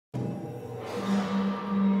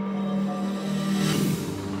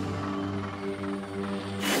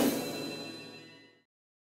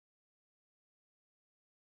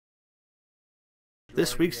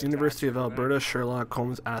This week's University of Alberta Sherlock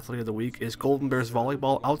Holmes Athlete of the Week is Golden Bears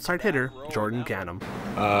volleyball outside hitter Jordan Canham.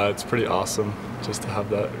 It's pretty awesome just to have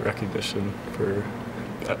that recognition for,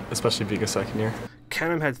 especially being a second year.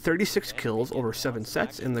 Canham had 36 kills over 7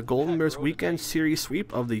 sets in the Golden Bears weekend series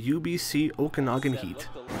sweep of the UBC Okanagan Heat.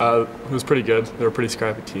 It was pretty good. They were a pretty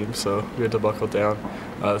scrappy team, so we had to buckle down.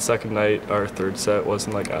 The second night, our third set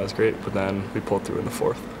wasn't as great, but then we pulled through in the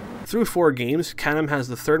fourth. Through 4 games, Canham has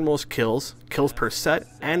the third most kills per set,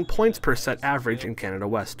 and points per set average in Canada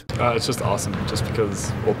West. It's just awesome, just because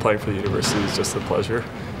playing for the university is just a pleasure,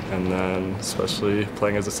 and then especially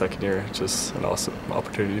playing as a second year, just an awesome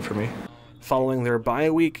opportunity for me. Following their bye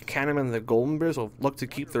week, Canham and the Golden Bears will look to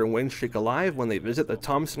keep their win streak alive when they visit the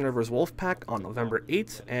Thompson Rivers Wolfpack on November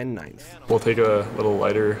 8th and 9th. We'll take a little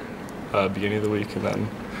lighter beginning of the week and then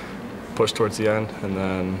push towards the end, and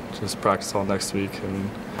then just practice all next week and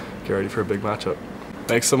get ready for a big matchup.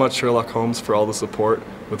 Thanks so much, Sherlock Holmes, for all the support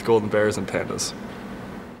with Golden Bears and Pandas.